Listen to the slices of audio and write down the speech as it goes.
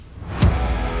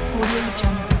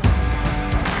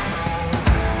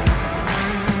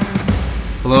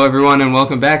Hello, everyone, and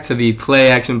welcome back to the Play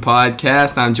Action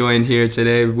Podcast. I'm joined here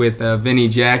today with Vinny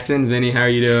Jackson. Vinny, how are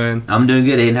you doing? I'm doing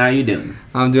good, Aidan. How are you doing?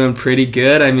 I'm doing pretty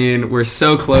good. I mean, we're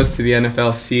so close to the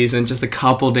NFL season, just a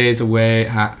couple days away.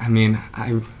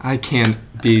 I can't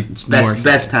be more excited.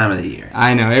 Best time of the year.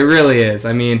 I know, it really is.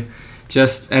 I mean,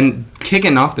 and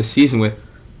kicking off the season with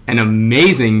an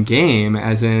amazing game,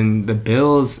 as in the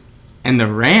Bills and the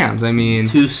Rams. I mean,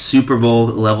 two Super Bowl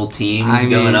level teams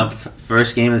going up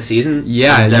first game of the season.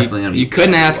 Yeah, you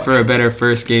couldn't ask for a better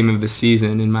first game of the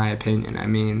season, in my opinion. I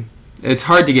mean, it's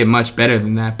hard to get much better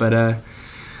than that. But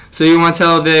so you want to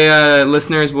tell the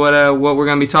listeners what we're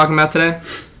going to be talking about today?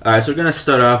 All right, so we're going to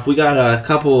start off. We got a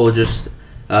couple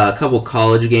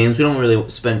college games. We don't really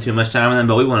spend too much time on them,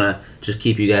 but we want to just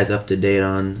keep you guys up to date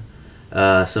on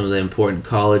some of the important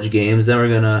college games. Then we're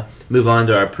going to move on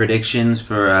to our predictions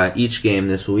for each game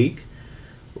this week.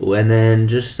 And then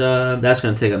just that's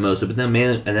going to take up most of it.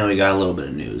 And then we got a little bit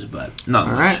of news, but not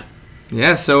much. All right.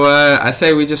 Yeah, so I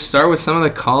say we just start with some of the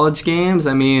college games.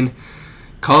 I mean,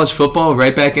 college football,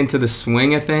 right back into the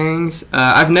swing of things.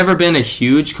 I've never been a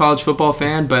huge college football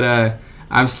fan, but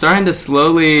I'm starting to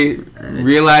slowly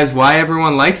realize why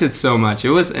everyone likes it so much. It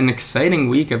was an exciting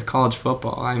week of college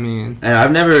football. I mean, and I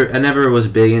never was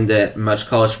big into much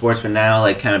college sports, but now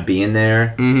like kind of being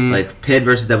there, like Pitt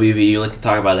versus WVU. Let's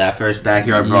talk about that first.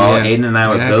 Backyard brawl. Yeah. Aidan and I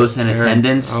were both in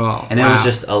attendance, and it was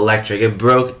just electric. It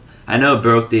broke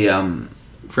the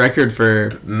record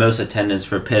for most attendance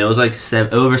for Pitt. It was like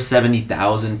over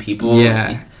 70,000 people.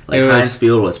 Yeah, Heinz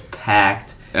Field was packed.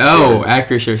 Oh,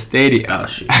 Acrisure Stadium. Oh,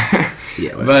 shoot.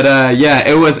 Yeah, but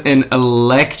it was an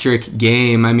electric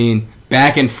game. I mean,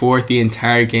 back and forth the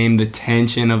entire game. The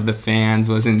tension of the fans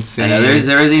was insane. I know,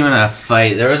 there was even a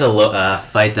fight. There was a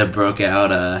fight that broke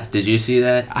out. Did you see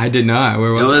that? I did not.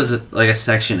 Where was it? It was like a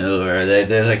section over.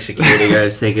 There's like security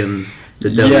guards taking the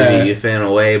WVU fan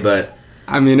away. But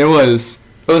I mean, it was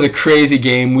a crazy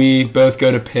game. We both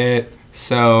go to Pitt,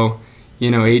 so. You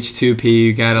know, H2P,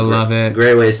 you gotta love it.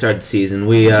 Great way to start the season.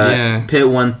 Pitt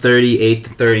won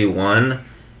 38-31,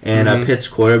 and Pitt's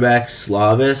quarterback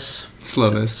Slovis.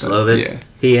 Yeah.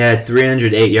 He had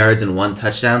 308 yards and 1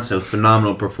 touchdown, so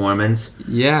phenomenal performance.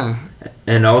 Yeah.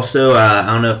 And also,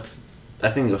 I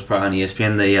think it was probably on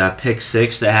ESPN, the pick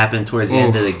 6 that happened towards the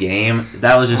end of the game.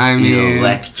 That was just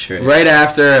electric. Right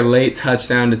after a late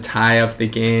touchdown to tie up the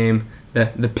game,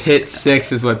 the Pitt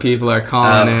 6 is what people are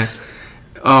calling it.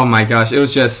 Oh my gosh, it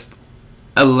was just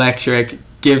electric.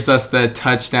 Gives us the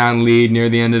touchdown lead near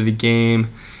the end of the game.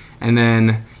 And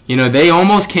then, they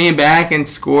almost came back and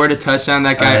scored a touchdown.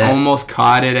 That guy almost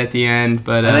caught it at the end.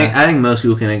 But I think most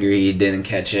people can agree he didn't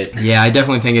catch it. Yeah, I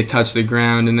definitely think it touched the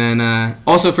ground. And then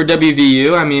also for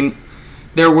WVU, I mean,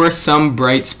 there were some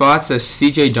bright spots.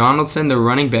 C.J. Donaldson, the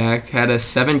running back, had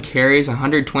 7 carries,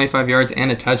 125 yards,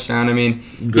 and a touchdown. I mean,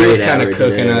 he was kind of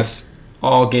cooking us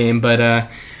all game. But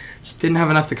just didn't have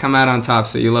enough to come out on top,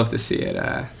 so you love to see it.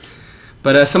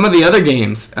 But some of the other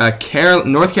games,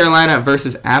 North Carolina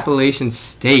versus Appalachian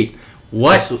State.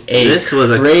 This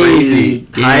was a crazy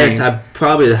game.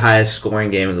 Probably the highest scoring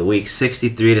game of the week,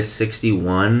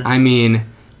 63-61. I mean,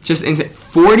 just insane.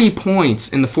 40 points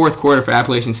in the fourth quarter for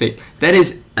Appalachian State. That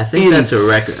is insane. That's a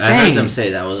record. I heard them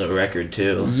say that was a record,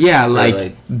 too. Yeah,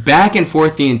 like back and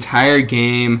forth the entire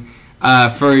game.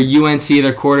 For UNC,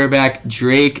 their quarterback,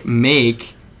 Drake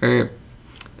Make,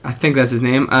 I think that's his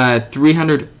name,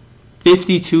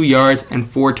 352 yards and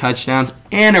 4 touchdowns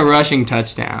and a rushing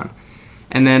touchdown.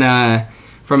 And then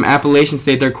from Appalachian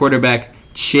State, their quarterback,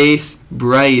 Chase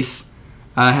Bryce,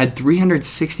 had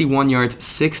 361 yards,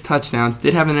 6 touchdowns,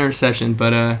 did have an interception,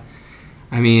 but, I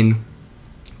mean,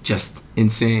 just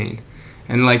insane.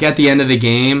 And, at the end of the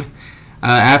game,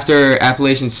 after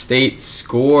Appalachian State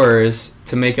scores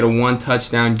to make it a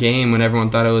 1-touchdown game when everyone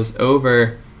thought it was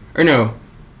over, or no,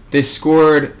 they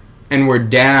scored and were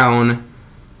down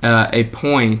a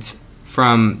point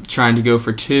from trying to go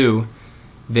for 2.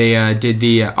 They did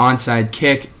the onside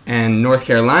kick, and North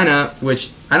Carolina,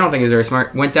 which I don't think is very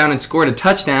smart, went down and scored a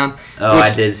touchdown.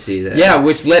 I did see that. Yeah,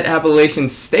 which let Appalachian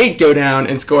State go down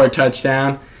and score a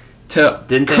touchdown. Could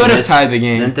have tied the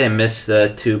game. Didn't they miss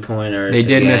the 2-pointer? They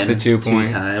did miss the 2-point.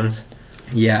 2 times.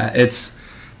 Yeah, it's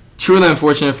truly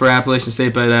unfortunate for Appalachian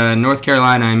State, but North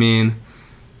Carolina, I mean,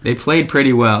 they played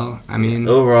pretty well. I mean,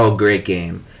 overall, great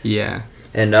game. Yeah.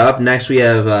 And up next we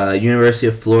have University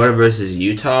of Florida versus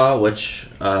Utah, which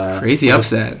crazy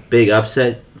upset. Big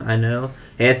upset, I know.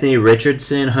 Anthony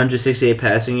Richardson, 168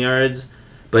 passing yards,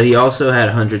 but he also had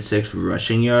 106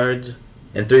 rushing yards.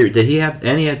 And he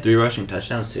had 3 rushing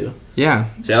touchdowns too? Yeah.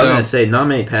 So I was going to say, not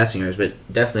many passing yards, but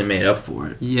definitely made up for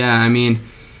it. Yeah, I mean,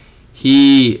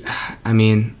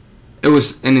 it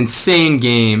was an insane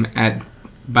game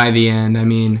by the end. I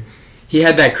mean, he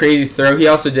had that crazy throw. He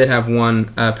also did have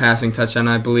one passing touchdown,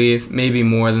 I believe, maybe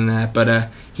more than that. But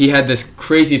he had this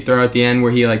crazy throw at the end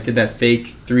where he did that fake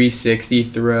 360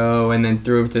 throw and then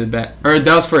threw it to the back. Or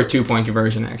that was for a 2-point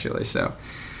conversion, actually. So,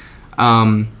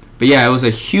 but yeah, it was a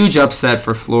huge upset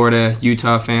for Florida.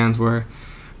 Utah fans were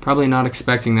probably not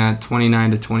expecting that,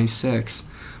 29-26.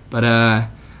 But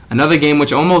another game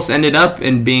which almost ended up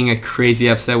in being a crazy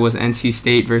upset was NC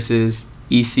State versus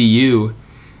ECU.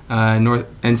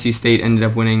 NC State ended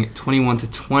up winning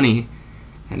 21-20,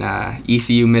 and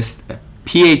ECU missed a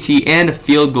PAT and a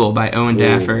field goal by Owen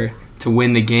Daffer to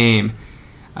win the game.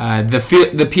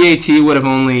 The PAT would have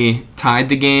only tied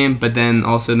the game, but then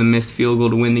also the missed field goal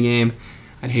to win the game.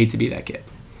 I'd hate to be that kid.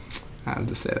 I'll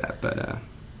just say that. But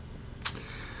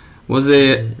was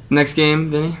it next game,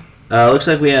 Vinny? Looks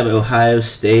like we have Ohio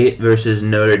State versus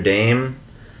Notre Dame,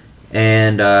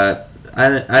 and I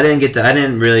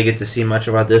didn't really get to see much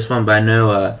about this one, but I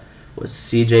know was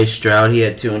C.J. Stroud. He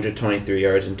had 223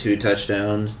 yards and 2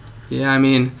 touchdowns. Yeah, I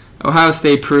mean, Ohio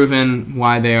State proven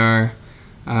why they are.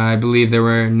 I believe they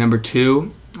were number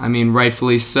 2. I mean,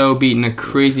 rightfully so, beating a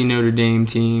crazy Notre Dame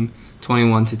team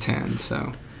 21-10.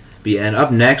 So. And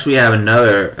up next we have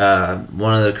another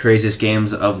one of the craziest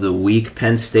games of the week: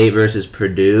 Penn State versus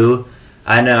Purdue.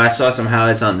 I know I saw some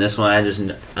highlights on this one. I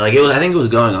think it was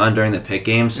going on during the pick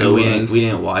game, so we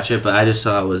didn't watch it. But I just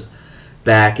saw it was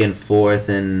back and forth,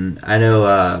 and I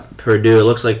know Purdue. It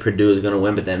looks like Purdue is going to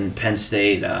win, but then Penn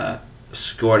State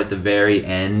scored at the very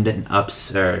end and not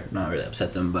really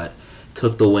upset them, but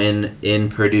took the win in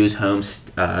Purdue's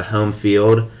home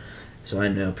field. So I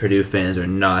know Purdue fans are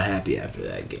not happy after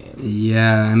that game.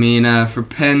 Yeah, I mean, for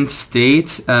Penn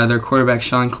State, their quarterback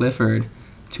Sean Clifford,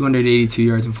 282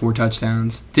 yards and 4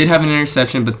 touchdowns. Did have an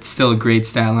interception, but still a great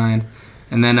stat line.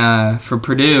 And then for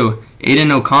Purdue,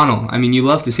 Aidan O'Connell. I mean, you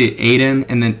love to see it. Aidan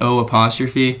and then O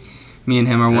apostrophe. Me and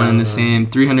him are one and the same.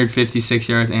 356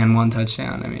 yards and 1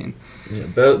 touchdown. I mean, yeah,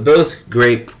 both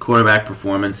great quarterback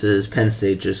performances. Penn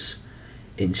State just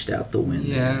inched out the win.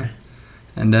 Yeah,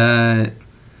 and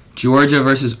Georgia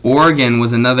versus Oregon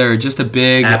was another just a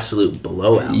big absolute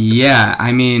blowout. Yeah,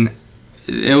 I mean,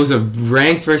 it was a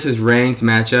ranked versus ranked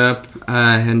matchup,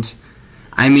 and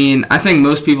I mean, I think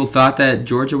most people thought that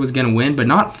Georgia was going to win, but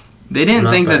they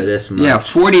didn't think that. This much. Yeah,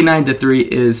 49-3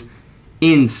 is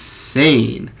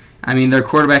insane. I mean, their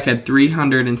quarterback had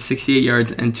 368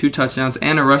 yards and 2 touchdowns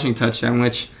and a rushing touchdown,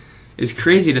 which is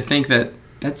crazy to think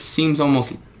that seems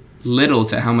almost little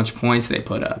to how much points they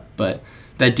put up, but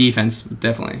that defense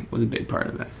definitely was a big part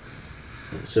of it.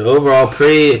 So overall,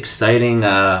 pretty exciting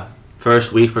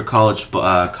first week for college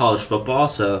football.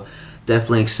 So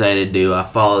definitely excited to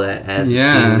follow that as the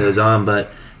season goes on. But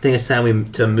I think it's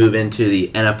time to move into the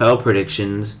NFL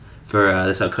predictions for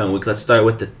this upcoming week. Let's start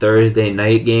with the Thursday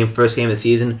night game, first game of the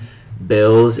season,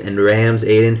 Bills and Rams.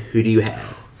 Aiden, who do you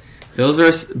have?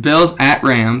 Bills at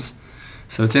Rams.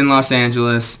 So it's in Los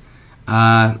Angeles.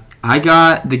 I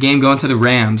got the game going to the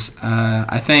Rams.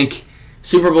 I think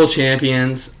Super Bowl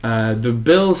champions. The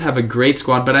Bills have a great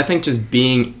squad, but I think just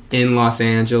being in Los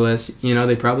Angeles,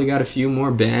 they probably got a few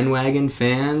more bandwagon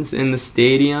fans in the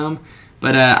stadium.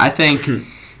 But I think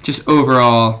just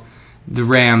overall, the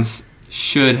Rams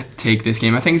should take this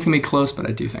game. I think it's going to be close, but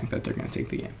I do think that they're going to take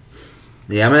the game.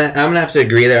 Yeah, I'm gonna have to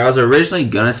agree there. I was originally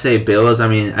going to say Bills. I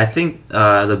mean, I think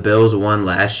the Bills won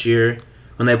last year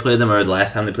when they played them, or the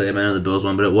last time they played them. I know the Bills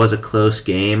won, but it was a close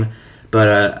game.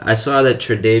 But I saw that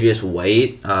Tre'Davious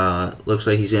White looks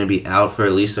like he's going to be out for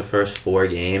at least the first 4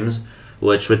 games,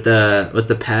 which with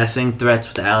the passing threats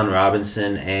with Allen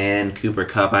Robinson and Cooper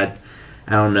Kupp, I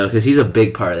don't know, because he's a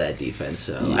big part of that defense.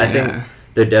 So yeah. I think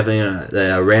they're definitely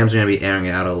the Rams are going to be airing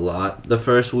it out a lot the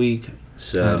first week.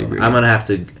 So I'm going to have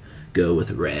to go with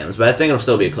the Rams, but I think it'll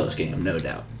still be a close game, no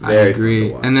doubt. I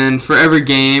agree. And then for every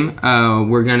game,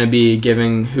 we're going to be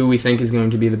giving who we think is going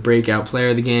to be the breakout player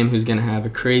of the game, who's going to have a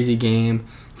crazy game.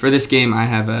 For this game, I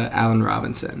have Allen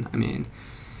Robinson. I mean,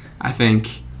 I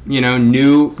think, new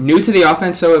to the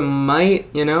offense, so it might,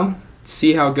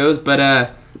 see how it goes, but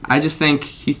I just think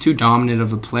he's too dominant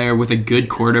of a player with a good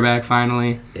quarterback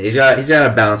finally. Yeah, he's got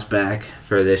to bounce back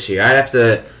for this year. I'd have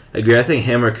to agree. I think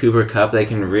him or Cooper Kupp, they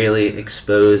can really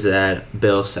expose that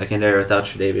Bills secondary without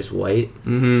Tre'Davious White.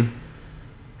 Mm-hmm.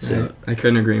 So I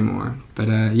couldn't agree more. But,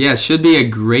 it should be a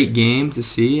great game to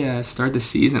see start the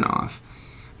season off.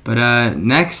 But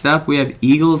next up, we have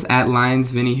Eagles at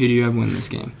Lions. Vinny, who do you have win this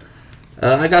game?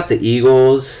 I got the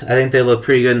Eagles. I think they look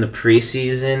pretty good in the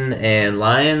preseason. And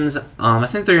Lions, I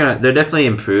think they're definitely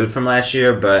improved from last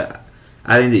year, but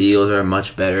I think the Eagles are a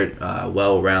much better,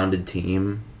 well-rounded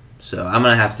team. So I'm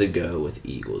going to have to go with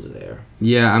Eagles there.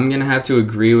 Yeah, I'm going to have to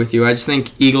agree with you. I just think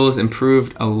Eagles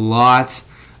improved a lot.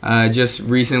 Just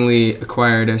recently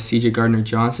acquired a C.J.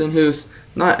 Gardner-Johnson, who's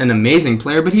not an amazing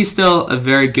player, but he's still a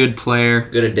very good player.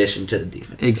 Good addition to the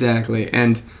defense. Exactly.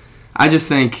 And I just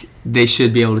think they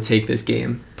should be able to take this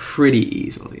game pretty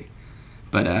easily.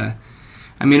 But,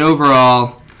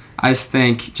 overall, I just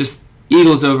think just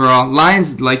Eagles overall.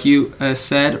 Lions, like you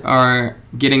said, are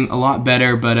getting a lot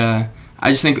better, but I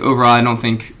just think overall I don't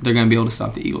think they're going to be able to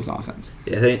stop the Eagles' offense.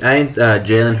 Yeah, I think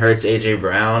Jalen Hurts, A.J.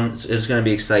 Brown, it's going to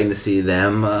be exciting to see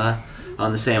them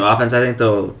on the same offense. I think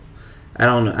they'll. I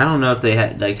don't know if they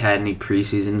had any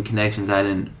preseason connections. I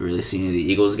didn't really see any of the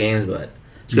Eagles games, but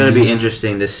it's going to be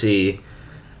interesting to see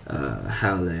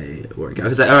how they work out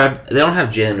because they don't have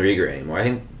Jalen Reagor anymore. I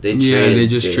think they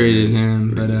traded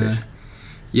him, but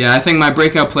I think my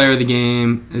breakout player of the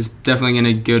game is definitely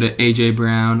going to go to A.J.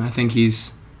 Brown. I think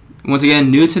he's once again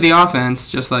new to the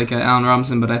offense, just like Allen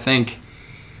Robinson, but I think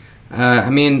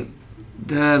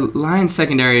the Lions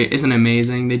secondary isn't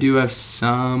amazing. They do have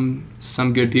some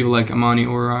good people like Amani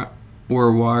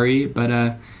Oruwari,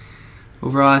 but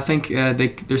overall, I think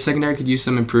their secondary could use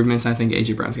some improvements. I think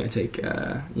A.J. Brown's going to take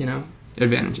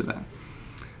advantage of that.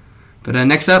 But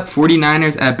next up,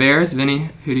 49ers at Bears. Vinny,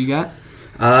 who do you got?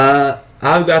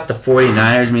 I've got the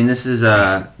 49ers. I mean, this is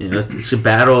it's a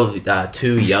battle of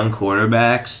two young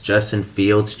quarterbacks, Justin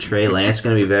Fields, Trey Lance. It's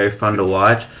going to be very fun to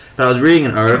watch. But I was reading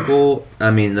an article.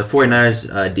 I mean, the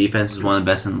 49ers defense is one of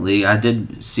the best in the league. I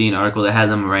did see an article that had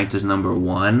them ranked as number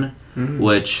one,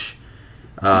 which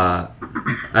I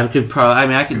could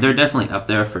probably. They're definitely up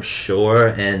there for sure.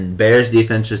 And Bears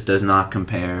defense just does not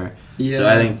compare. Yeah, so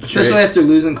I think especially after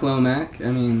losing Khalil Mack.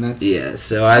 I mean, that's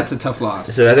a tough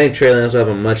loss. So I think Trey Lance will have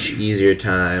a much easier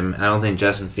time. I don't think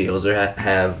Justin Fields will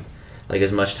have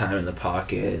as much time in the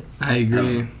pocket. I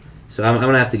agree. So I'm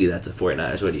going to have to give that to the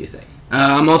 49ers. What do you think?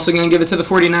 I'm also going to give it to the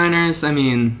 49ers. I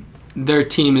mean, their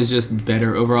team is just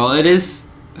better overall. I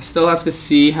still have to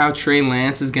see how Trey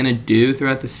Lance is going to do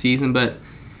throughout the season, but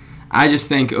I just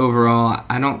think overall,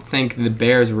 I don't think the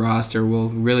Bears roster will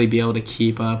really be able to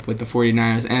keep up with the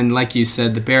 49ers. And like you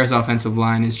said, the Bears offensive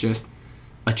line is just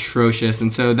atrocious.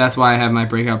 And so that's why I have my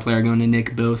breakout player going to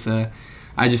Nick Bosa.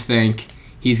 I just think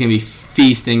he's going to be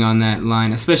feasting on that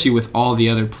line, especially with all the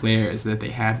other players that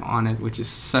they have on it, which is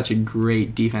such a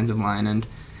great defensive line. And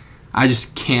I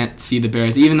just can't see the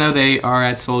Bears, even though they are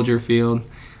at Soldier Field,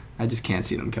 I just can't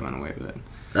see them coming away with it.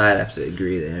 I'd have to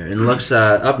agree there. And looks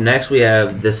up next we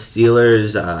have the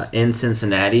Steelers in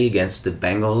Cincinnati against the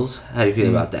Bengals. How do you feel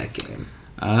about that game?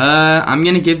 I'm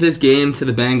going to give this game to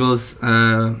the Bengals.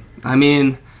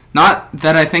 Not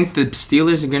that I think the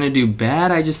Steelers are going to do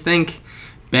bad. I just think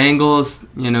Bengals,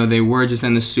 they were just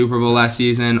in the Super Bowl last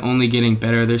season, only getting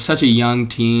better. They're such a young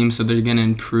team, so they're going to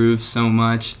improve so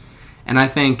much. And I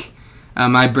think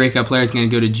my breakout player is going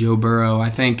to go to Joe Burrow. I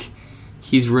think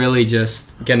he's really just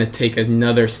going to take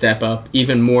another step up,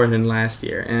 even more than last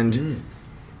year. And,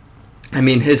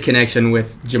 his connection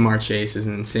with Jamar Chase is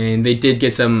insane. They did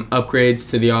get some upgrades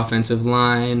to the offensive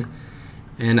line,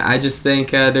 and I just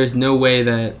think there's no way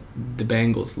that the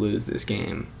Bengals lose this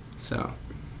game. So,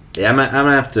 yeah, I'm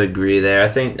gonna have to agree there. I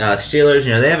think Steelers,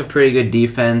 they have a pretty good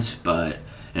defense, but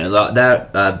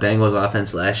that Bengals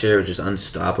offense last year was just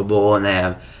unstoppable, and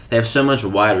they have so much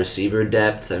wide receiver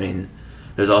depth. I mean,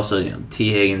 there's also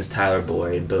T. Higgins, Tyler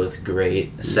Boyd, both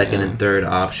great second and third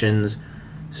options.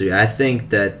 So I think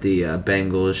that the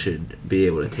Bengals should be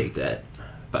able to take that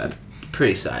by a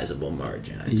pretty sizable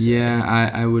margin. I'd say.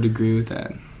 Yeah, I would agree with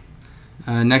that.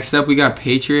 Next up, we got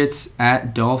Patriots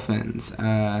at Dolphins. What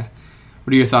are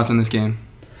your thoughts on this game?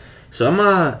 So I'm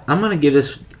gonna give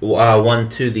this one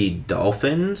to the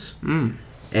Dolphins,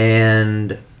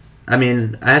 and I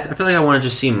feel like I want to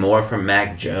just see more from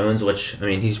Mac Jones, which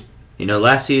he's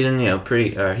last season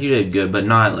he did good, but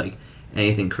not like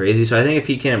anything crazy. So I think if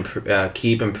he can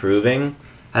keep improving,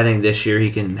 I think this year he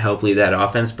can help lead that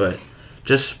offense. But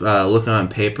just looking on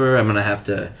paper, I'm gonna have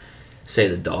to say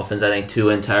the Dolphins. I think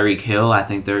Tua and Tyreek Hill. I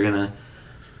think they're gonna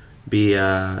be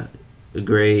a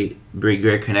great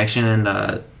connection. And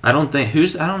I don't know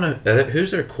who's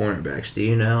their cornerbacks. Do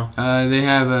you know? They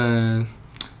have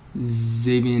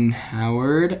Xavier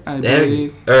Howard, I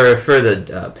believe. Or for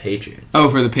the Patriots. Oh,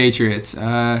 for the Patriots.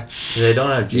 They don't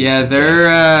have Jason. Yeah,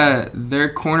 their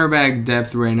cornerback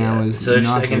depth right now is so their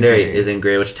not secondary isn't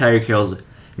great, which Tyreek Hill's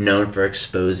known for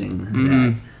exposing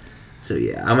that. So,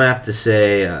 yeah, I'm going to have to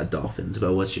say Dolphins,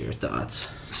 but what's your thoughts?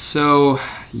 So,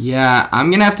 yeah, I'm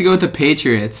going to have to go with the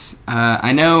Patriots.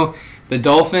 I know the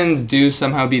Dolphins do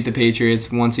somehow beat the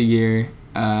Patriots once a year.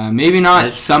 Maybe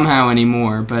not somehow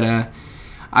anymore, but I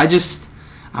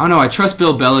don't know. I trust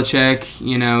Bill Belichick.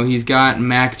 You know, he's got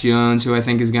Mac Jones, who I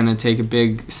think is going to take a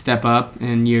big step up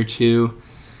in year 2.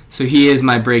 So he is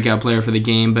my breakout player for the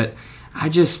game, but I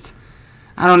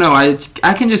don't know.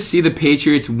 I can just see the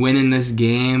Patriots winning this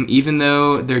game, even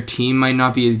though their team might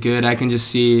not be as good. I can just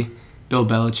see Bill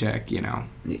Belichick, you know.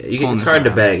 Yeah, it's hard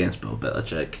to bet against Bill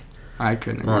Belichick. I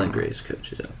couldn't agree. One of the greatest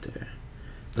coaches out there.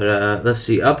 But let's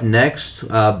see. Up next,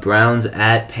 Browns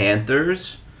at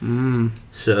Panthers.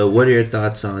 So what are your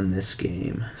thoughts on this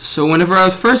game? So whenever I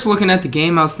was first looking at the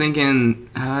game, I was thinking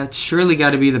it's surely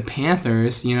got to be the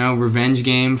Panthers. You know, revenge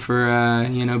game for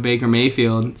Baker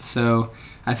Mayfield. So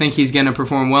I think he's going to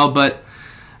perform well, but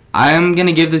I'm going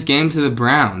to give this game to the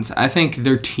Browns. I think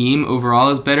their team overall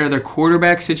is better. Their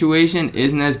quarterback situation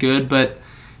isn't as good, but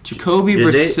Jacoby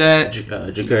Brissett...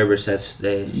 Jacoby Brissett's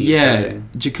day.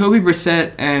 Jacoby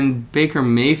Brissett and Baker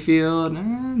Mayfield,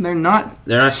 they're not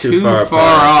too far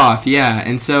off. Yeah,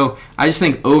 and so I just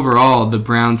think overall the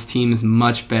Browns team is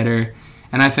much better.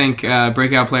 And I think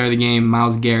breakout player of the game,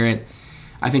 Myles Garrett,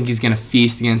 I think he's going to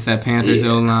feast against that Panthers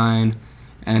O-line.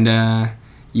 And...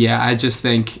 I just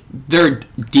think their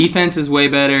defense is way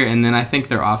better, and then I think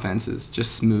their offense is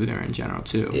just smoother in general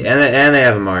too. Yeah, and they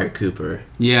have Amari Cooper.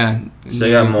 Yeah, so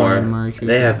they got more.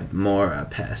 They have more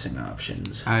passing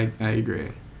options. I agree.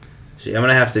 So I'm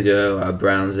gonna have to go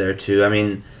Browns there too. I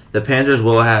mean, the Panthers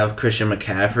will have Christian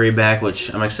McCaffrey back,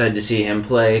 which I'm excited to see him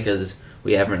play because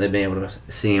we haven't really been able to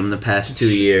see him the past 2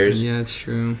 years. Yeah, it's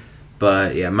true.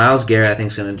 But, yeah, Myles Garrett, I think,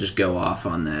 is going to just go off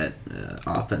on that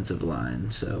offensive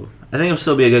line. So, I think it'll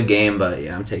still be a good game, but,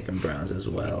 yeah, I'm taking Browns as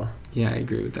well. Yeah, I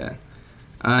agree with that.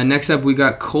 Next up, we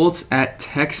got Colts at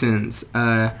Texans.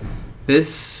 I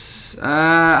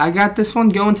got this one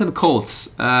going to the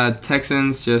Colts.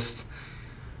 Texans just,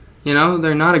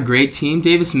 they're not a great team.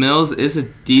 Davis Mills is a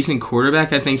decent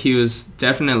quarterback. I think he was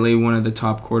definitely one of the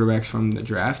top quarterbacks from the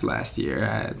draft last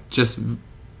year. Just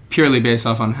purely based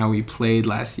off on how he played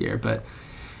last year. But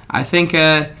I think,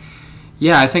 I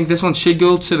think this one should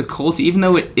go to the Colts, even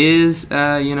though it is,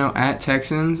 at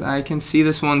Texans. I can see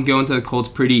this one going to the Colts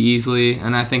pretty easily,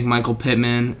 and I think Michael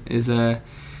Pittman is, going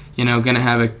to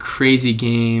have a crazy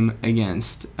game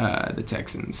against the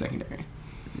Texans secondary.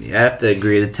 Yeah, I have to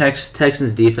agree. The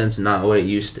Texans defense is not what it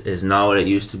used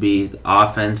to be. The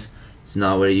offense is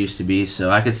not what it used to be. So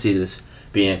I could see this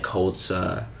being a Colts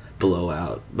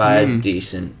blowout by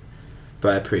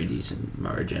a pretty decent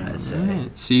margin, I'd say.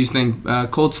 Right. So you think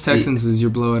Colts-Texans is your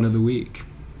blowout of the week?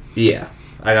 Yeah.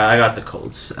 I got the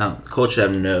Colts. Colts should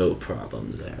have no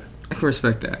problems there. I can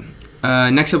respect that.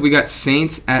 Next up, we got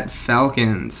Saints at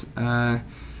Falcons.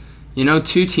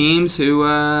 Two teams who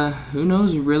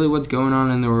knows really what's going on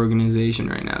in their organization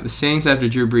right now. The Saints, after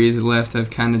Drew Brees left,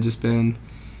 have kind of just been,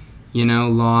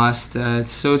 lost.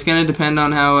 So it's going to depend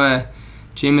on how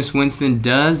Jameis Winston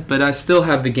does, but I still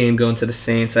have the game going to the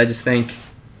Saints. I just think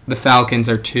the Falcons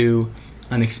are too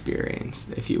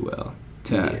unexperienced, if you will.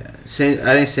 I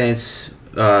think Saints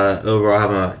overall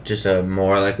have just a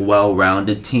more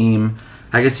well-rounded team.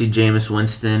 I can see Jameis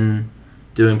Winston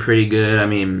doing pretty good. I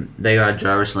mean, they got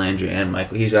Jarvis Landry and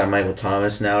he's got Michael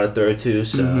Thomas now to throw to,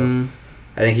 so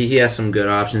I think he has some good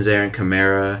options there in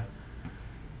Kamara.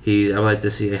 I'd like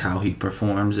to see how he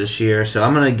performs this year, so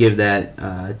I'm gonna give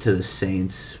that to the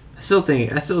Saints. I still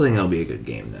think it'll be a good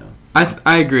game though.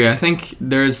 I agree. I think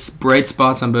there's bright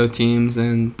spots on both teams,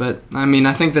 but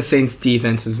I think the Saints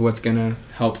defense is what's gonna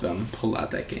help them pull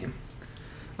out that game.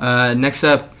 Next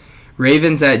up,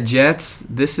 Ravens at Jets.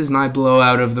 This is my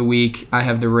blowout of the week. I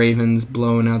have the Ravens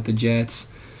blowing out the Jets.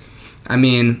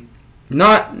 Nothing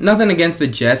against the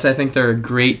Jets. I think they're a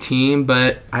great team,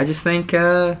 but I just think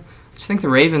the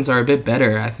Ravens are a bit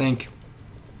better. I think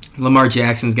Lamar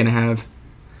Jackson's going to have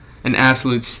an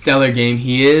absolute stellar game.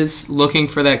 He is looking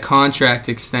for that contract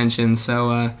extension,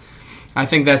 so I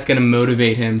think that's going to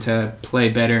motivate him to play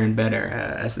better and better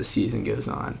as the season goes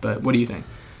on. But what do you think?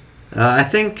 I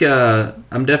think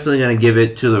I'm definitely going to give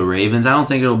it to the Ravens. I don't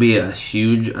think it'll be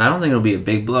a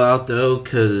big blowout though,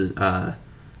 because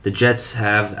the Jets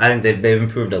I think they've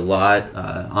improved a lot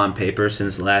on paper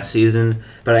since last season.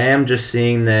 But I am just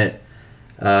seeing that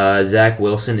Zach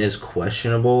Wilson is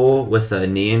questionable with a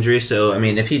knee injury. So,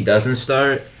 if he doesn't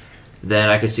start, then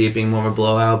I could see it being more of a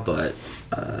blowout. But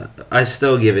I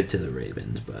still give it to the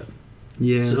Ravens. But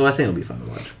yeah, so I think it'll be fun to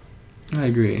watch. I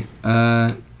agree.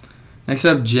 Next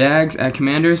up, Jags at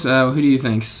Commanders. Who do you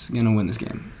think's going to win this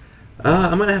game?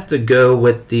 I'm gonna have to go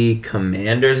with the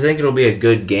Commanders. I think it'll be a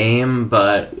good game,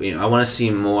 but I want to see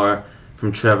more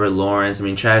from Trevor Lawrence. I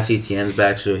mean, Travis Etienne's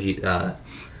back, so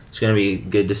it's gonna be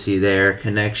good to see their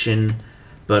connection.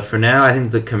 But for now, I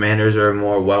think the Commanders are a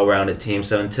more well-rounded team.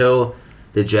 So until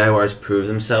the Jaguars prove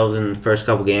themselves in the first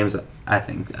couple games, I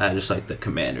think I just like the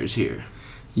Commanders here.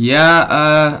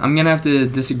 Yeah, I'm going to have to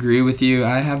disagree with you.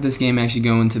 I have this game actually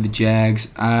going to the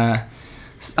Jags. I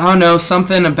don't know,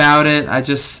 something about it.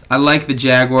 I like the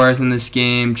Jaguars in this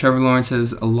game. Trevor Lawrence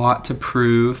has a lot to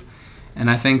prove, and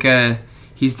I think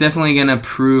he's definitely going to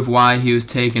prove why he was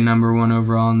taken number 1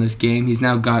 overall in this game. He's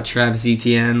now got Travis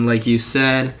Etienne, like you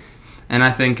said, and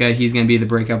I think he's going to be the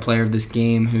breakout player of this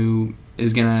game who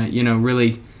is going to,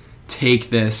 really take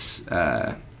this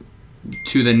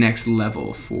to the next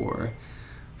level for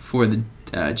the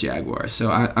Jaguars.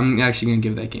 So I'm actually going to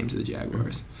give that game to the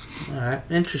Jaguars. All right,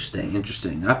 interesting.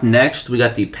 Up next, we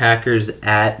got the Packers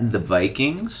at the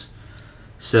Vikings.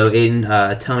 So,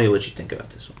 Aiden, tell me what you think about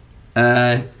this one.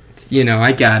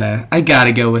 I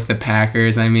gotta go with the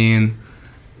Packers. I mean,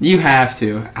 you have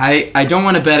to. I don't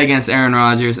want to bet against Aaron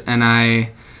Rodgers, and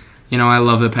I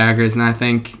love the Packers, and I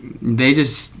think they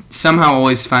just somehow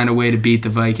always find a way to beat the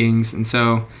Vikings, and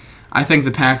so I think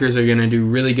the Packers are going to do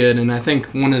really good, and I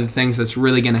think one of the things that's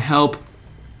really going to help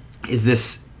is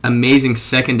this amazing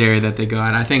secondary that they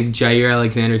got. I think Jair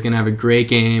Alexander is going to have a great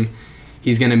game.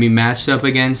 He's going to be matched up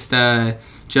against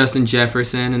Justin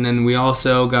Jefferson, and then we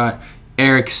also got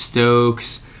Eric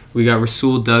Stokes. We got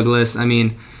Rasul Douglas. I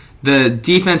mean, the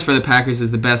defense for the Packers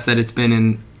is the best that it's been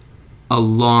in a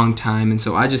long time, and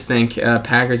so I just think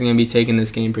Packers are going to be taking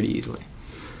this game pretty easily.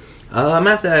 I'm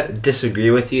going to have to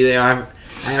disagree with you there.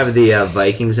 I have the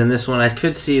Vikings in this one. I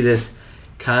could see this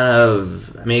kind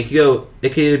of. I mean, it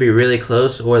could either be really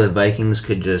close, or the Vikings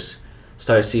could just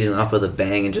start season off with a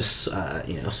bang and just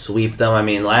sweep them. I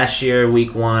mean, last year,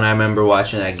 week 1, I remember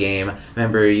watching that game. I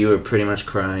remember you were pretty much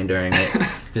crying during it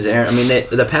because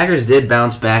the Packers did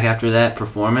bounce back after that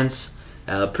performance,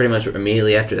 pretty much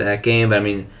immediately after that game. But I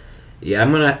mean, yeah,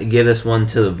 I'm gonna give this one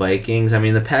to the Vikings. I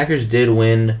mean, the Packers did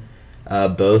win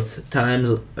both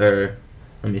times, or.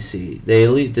 Let me see.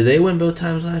 Did they win both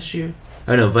times last year?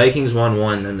 Oh no, Vikings won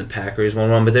 1, and the Packers won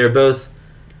 1. But they were both.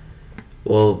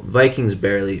 Well, Vikings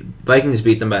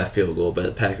beat them by a field goal, but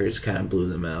the Packers kind of blew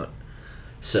them out.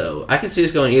 So I can see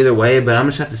this going either way, but I'm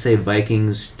just have to say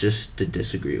Vikings just to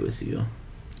disagree with you.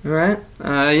 All right.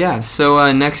 Yeah.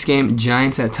 So next game,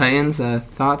 Giants at Titans.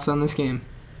 Thoughts on this game?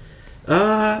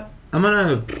 I'm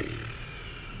gonna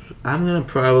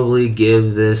probably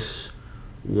give this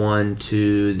one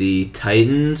to the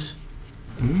Titans.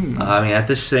 I mean, I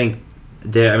just think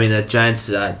the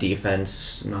Giants'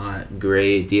 defense not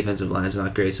great. Defensive line's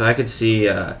not great. So I could see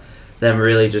them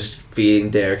really just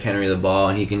feeding Derrick Henry the ball,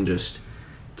 and he can just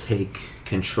take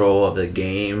control of the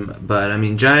game. But I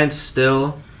mean, Giants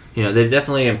still, they've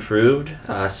definitely improved.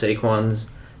 Saquon's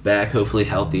back, hopefully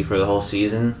healthy for the whole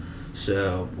season.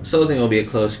 So still think it'll be a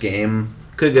close game.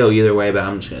 Could go either way, but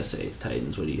I'm just gonna say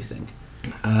Titans. What do you think?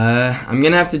 I'm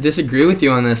going to have to disagree with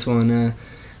you on this one.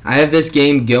 I have this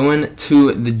game going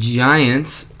to the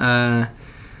Giants. I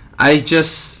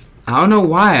don't know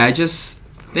why. I just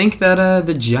think that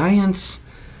the Giants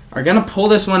are going to pull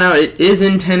this one out. It is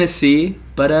in Tennessee,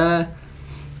 but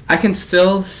I can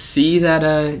still see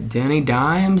that Danny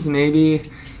Dimes maybe,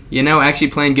 actually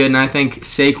playing good. And I think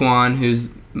Saquon, who's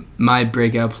my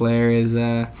breakout player, is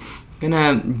going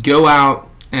to go out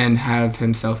and have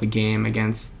himself a game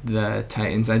against the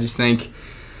Titans. I just think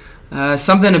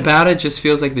something about it just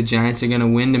feels like the Giants are going to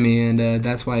win to me, and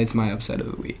that's why it's my upset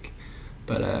of the week.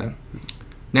 But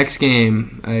next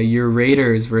game, your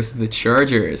Raiders versus the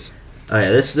Chargers. Oh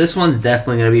yeah, this one's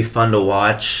definitely going to be fun to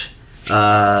watch.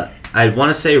 I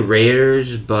want to say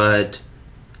Raiders, but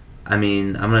I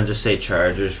mean, I'm going to just say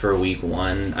Chargers for week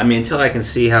 1. I mean, until I can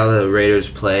see how the Raiders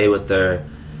play with their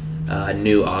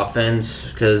new offense,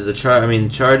 because the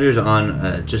Chargers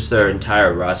on just their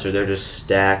entire roster, they're just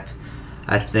stacked.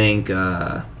 I think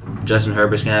Justin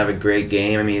Herbert's gonna have a great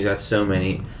game. I mean, he's got so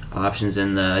many options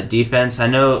in the defense. I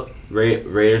know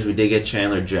Raiders, we did get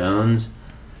Chandler Jones,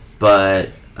 but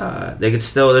there's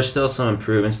still some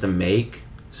improvements to make.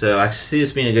 So I see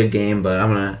this being a good game, but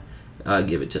I'm gonna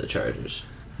give it to the Chargers.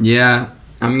 Yeah.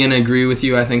 I'm going to agree with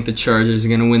you. I think the Chargers are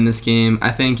going to win this game. I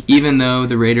think even though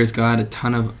the Raiders got a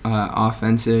ton of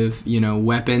offensive,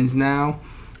 weapons now,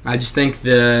 I just think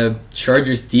the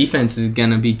Chargers' defense is going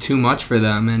to be too much for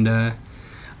them. And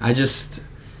I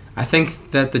think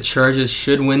that the Chargers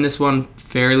should win this one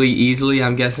fairly easily.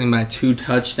 I'm guessing by 2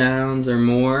 touchdowns or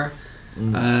more.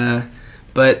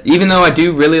 But even though I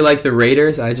do really like the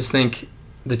Raiders, I just think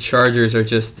the Chargers are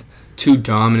just too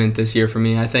dominant this year for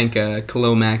me. I think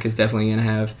Khalil Mack is definitely going to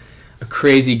have a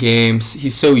crazy game.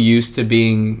 He's so used to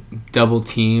being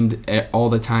double-teamed all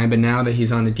the time, but now that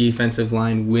he's on the defensive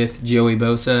line with Joey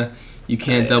Bosa, you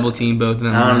can't double-team both of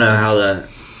them. I don't know how the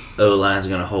O-line is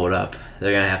going to hold up.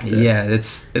 They're going to have to... Yeah,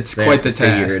 it's quite the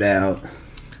task. Figure it out.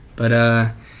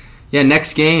 But,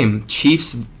 next game,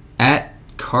 Chiefs at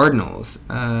Cardinals.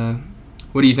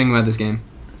 What do you think about this game?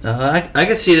 I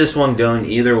could see this one going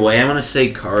either way. I'm going to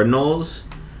say Cardinals,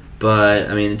 but,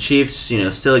 I mean, the Chiefs,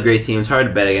 still a great team. It's hard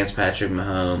to bet against Patrick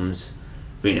Mahomes.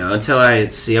 But, until I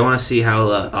want to see how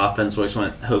the offense works. I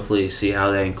want to hopefully see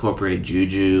how they incorporate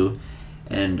Juju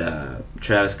and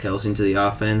Travis Kelce into the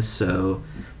offense. So,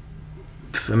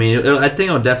 I mean, I think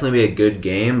it'll definitely be a good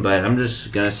game, but I'm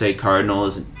just going to say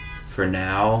Cardinals for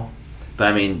now.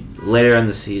 But, I mean, later in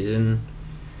the season,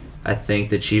 I think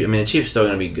the Chiefs still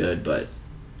going to be good, but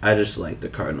I just like the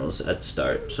Cardinals at the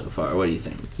start so far. What do you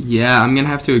think? Yeah, I'm going to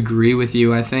have to agree with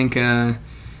you. I think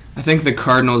the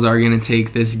Cardinals are going to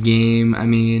take this game. I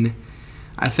mean,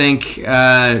 I think, it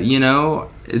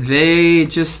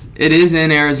is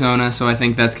in Arizona, so I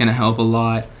think that's going to help a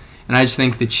lot. And I just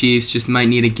think the Chiefs just might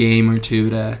need a game or two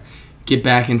to get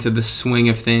back into the swing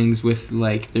of things with,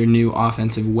 like, their new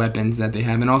offensive weapons that they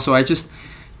have. And also, I just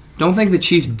don't think the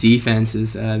Chiefs' defense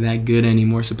is that good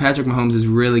anymore. So Patrick Mahomes is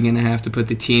really going to have to put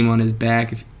the team on his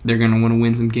back if they're going to want to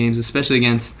win some games, especially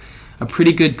against a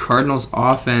pretty good Cardinals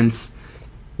offense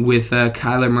with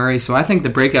Kyler Murray. So I think the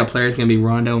breakout player is going to be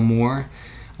Rondale Moore.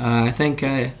 I think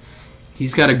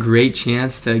he's got a great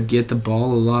chance to get the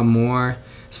ball a lot more,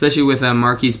 especially with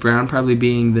Marquise Brown probably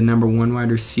being the number one wide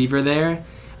receiver there.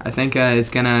 I think it's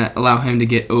going to allow him to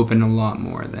get open a lot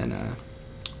more than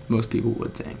most people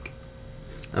would think.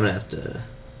 I'm going to have to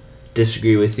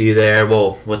disagree with you there.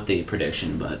 Well, with the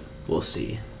prediction, but we'll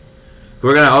see.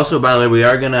 We're going to also, by the way, we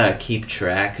are going to keep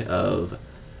track of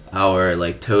our,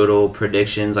 total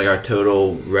predictions, our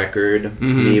total record,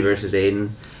 me versus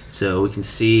Aidan. So we can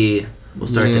see, we'll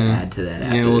start to add to that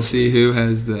after. Yeah, we'll see who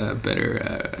has the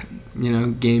better,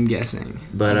 game guessing.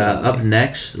 But up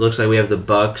next, looks like we have the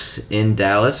Bucs in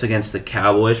Dallas against the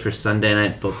Cowboys for Sunday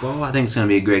Night Football. I think it's going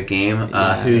to be a great game.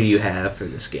 Who do you have for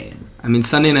this game? I mean,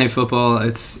 Sunday Night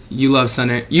Football, you love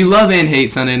and hate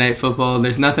Sunday Night Football.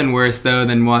 There's nothing worse, though,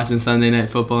 than watching Sunday Night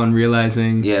Football and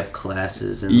realizing you have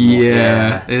classes.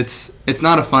 It's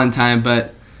not a fun time,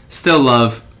 but still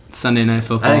love Sunday Night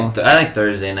Football. I think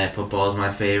Thursday Night Football is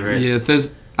my favorite. Yeah,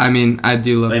 I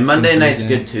do love. Monday night's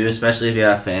good too, especially if you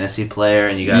have a fantasy player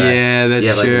and you got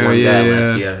that's true. One guy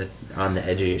left, you got on the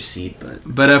edge of your seat.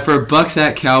 But for Bucs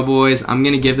at Cowboys, I'm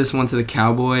gonna give this one to the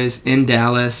Cowboys in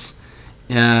Dallas.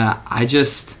 I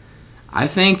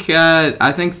think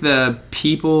the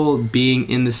people being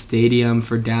in the stadium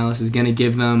for Dallas is gonna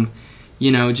give them,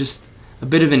 just a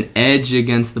bit of an edge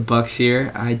against the Bucs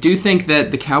here. I do think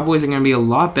that the Cowboys are gonna be a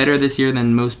lot better this year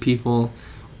than most people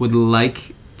would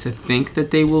like to think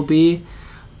that they will be,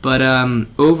 but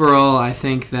overall I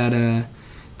think that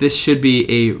this should be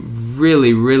a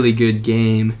really, really good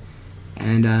game,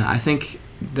 and I think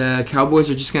the Cowboys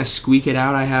are just going to squeak it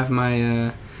out. I have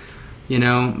my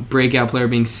breakout player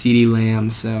being CeeDee Lamb,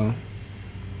 so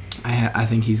I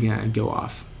think he's going to go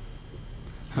off.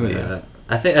 How about you?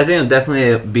 I think it'll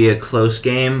definitely be a close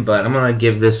game, but I'm going to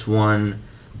give this one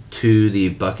to the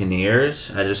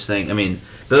Buccaneers. I just think,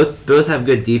 both have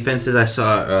good defenses. I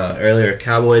saw earlier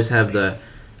Cowboys have the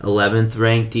 11th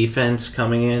ranked defense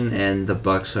coming in, and the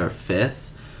Bucs are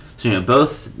 5th. So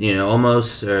both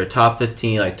almost are top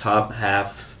 15, top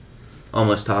half,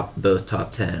 almost both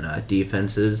top 10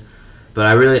 defenses.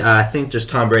 But I think just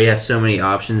Tom Brady has so many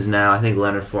options now. I think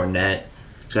Leonard Fournette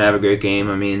is gonna have a great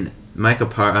game. Micah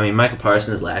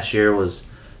Parsons last year was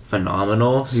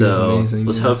phenomenal. So amazing,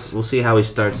 we'll see how he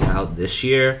starts out this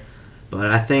year. But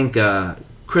I think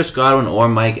Chris Godwin or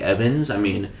Mike Evans,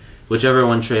 whichever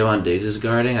one Trayvon Diggs is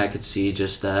guarding, I could see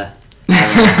just having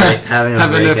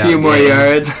a few more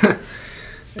yards.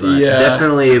 But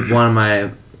definitely one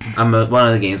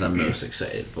of the games I'm most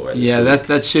excited for.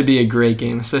 That should be a great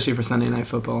game, especially for Sunday Night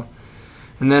Football.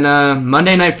 And then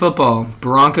Monday Night Football,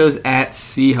 Broncos at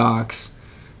Seahawks.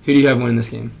 Who do you have winning this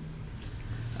game?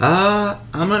 I'm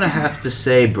gonna have to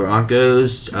say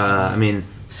Broncos.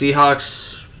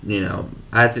 Seahawks.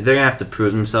 I think they're gonna have to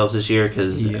prove themselves this year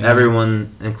because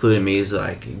everyone, including me, is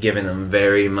giving them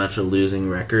very much a losing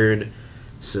record.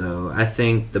 So I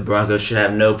think the Broncos should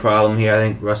have no problem here. I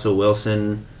think Russell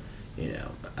Wilson,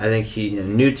 I think he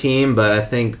new team, but I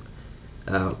think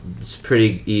it's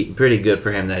pretty good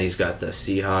for him that he's got the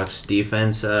Seahawks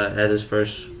defense as his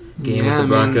first game with the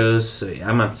Broncos. So I'm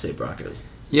gonna have to say Broncos.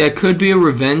 Yeah, it could be a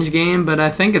revenge game, but I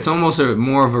think it's almost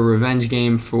more of a revenge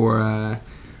game for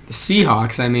the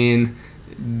Seahawks. I mean,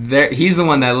 he's the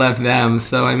one that left them.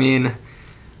 So, I mean,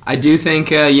 I do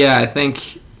think, I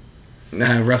think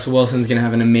Russell Wilson's going to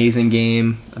have an amazing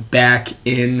game back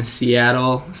in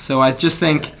Seattle. So I just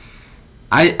think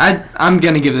I'm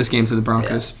going to give this game to the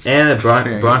Broncos. Yeah. And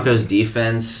the Broncos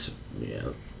defense,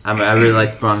 I really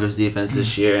like the Broncos defense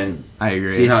this year, and I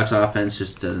agree. Seahawks offense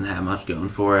just doesn't have much going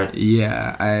for it.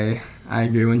 Yeah, I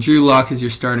agree. When Drew Lock is your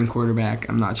starting quarterback,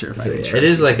 I'm not sure if I can trust it.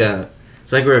 It's like a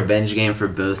team. revenge game for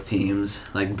both teams,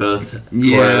 like both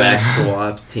quarterback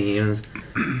swap teams.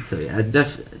 So yeah,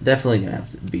 definitely gonna have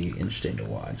to be interesting to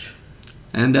watch.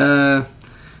 And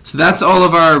so that's all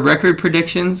of our record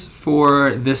predictions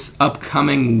for this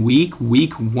upcoming week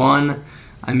 1.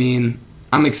 I mean,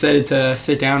 I'm excited to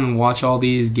sit down and watch all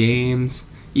these games,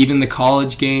 even the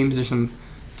college games. There's some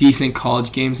decent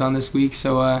college games on this week,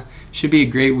 so should be a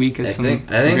great week of some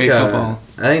great football.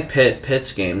 I think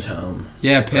Pitt's game's home.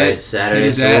 Yeah, Pitt. Right, Saturday, Pitt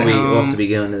is we'll have to be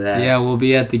going to that. Yeah, we'll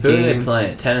be at the Who game. Who are they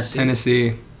playing?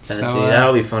 Tennessee. So,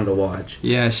 that'll be fun to watch.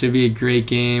 Yeah, it should be a great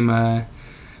game.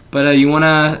 But you want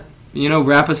to,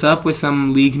 wrap us up with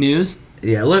some league news?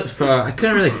 Yeah, look, I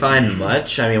couldn't really find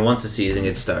much. I mean, once the season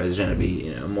gets started, there's going to be,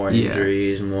 more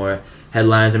injuries, more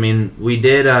headlines. I mean, we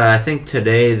did, I think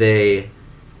today they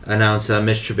announced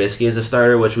Mitch Trubisky as a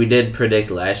starter, which we did predict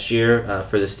last year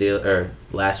for the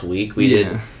last week. We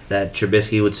did that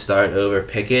Trubisky would start over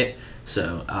Pickett.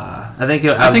 So, I think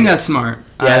that's smart.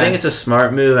 Yeah, I think it's a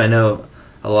smart move. I know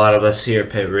a lot of us here at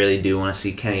Pitt really do want to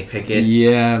see Kenny Pickett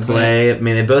play. I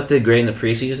mean, they both did great in the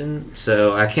preseason,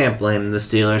 so I can't blame the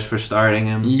Steelers for starting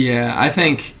him. Yeah, I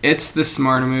think it's the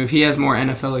smarter move. He has more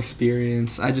NFL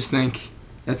experience. I just think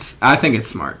it's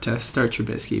smart to start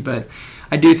Trubisky, but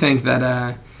I do think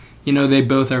that they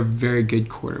both are very good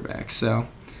quarterbacks. So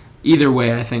either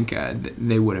way, I think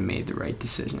they would have made the right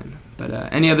decision.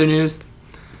 But any other news?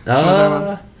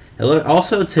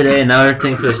 Also today, another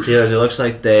thing for the Steelers, it looks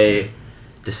like they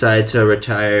decided to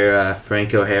retire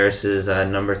Franco Harris's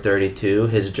number 32,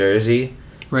 his jersey.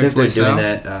 I think they're doing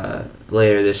that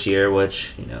later this year,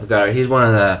 which, he's one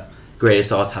of the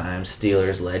greatest all-time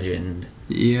Steelers legend.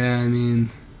 Yeah, I mean,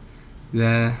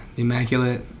 the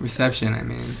Immaculate Reception, I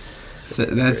mean,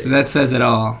 that says it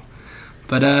all.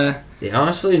 But,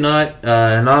 honestly, not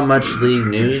much league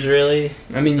news, really.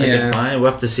 I mean, We'll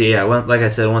have to see. Yeah, like I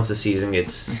said, once the season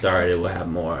gets started, we'll have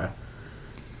more...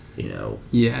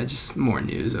 Yeah, just more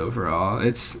news overall.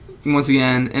 It's, once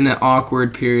again, in an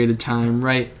awkward period of time,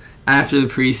 right after the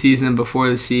preseason, before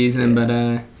the season, but...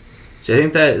 So I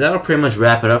think that'll pretty much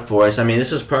wrap it up for us. I mean,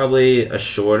 this is probably a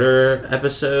shorter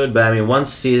episode, but I mean, once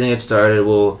the season gets started,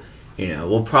 we'll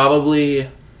probably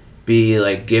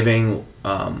be, giving...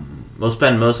 we'll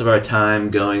spend most of our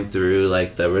time going through,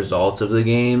 the results of the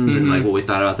games and, what we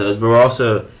thought about those, but we're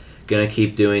also... gonna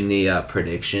keep doing the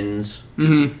predictions.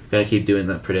 Gonna keep doing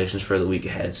the predictions for the week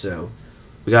ahead. So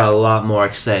we got a lot more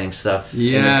exciting stuff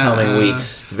in the coming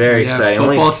weeks. It's very exciting.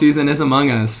 Football season is among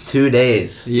us. 2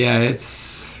 days. Yeah,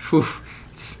 it's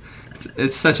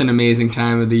such an amazing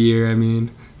time of the year. I mean,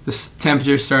 the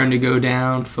temperature's starting to go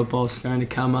down. Football's starting to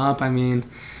come up. I mean,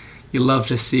 you love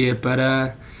to see it. But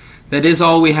that is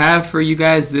all we have for you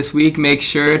guys this week. Make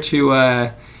sure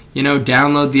to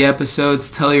download the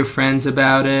episodes, tell your friends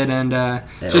about it, and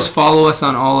just follow us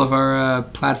on all of our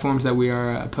platforms that we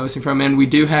are posting from. And we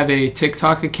do have a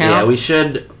TikTok account. Yeah, we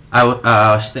should.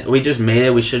 We just made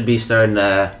it. We should be starting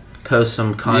to post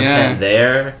some content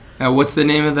there. What's the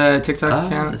name of the TikTok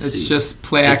account? It's just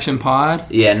Play Action Pod.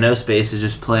 Yeah, no spaces,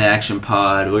 just Play Action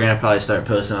Pod. We're gonna probably start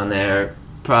posting on there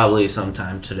probably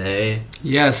sometime today.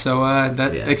 Yeah, so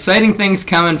exciting things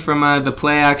coming from the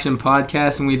Play Action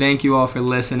Podcast, and we thank you all for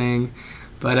listening.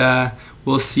 But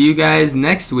we'll see you guys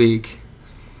next week.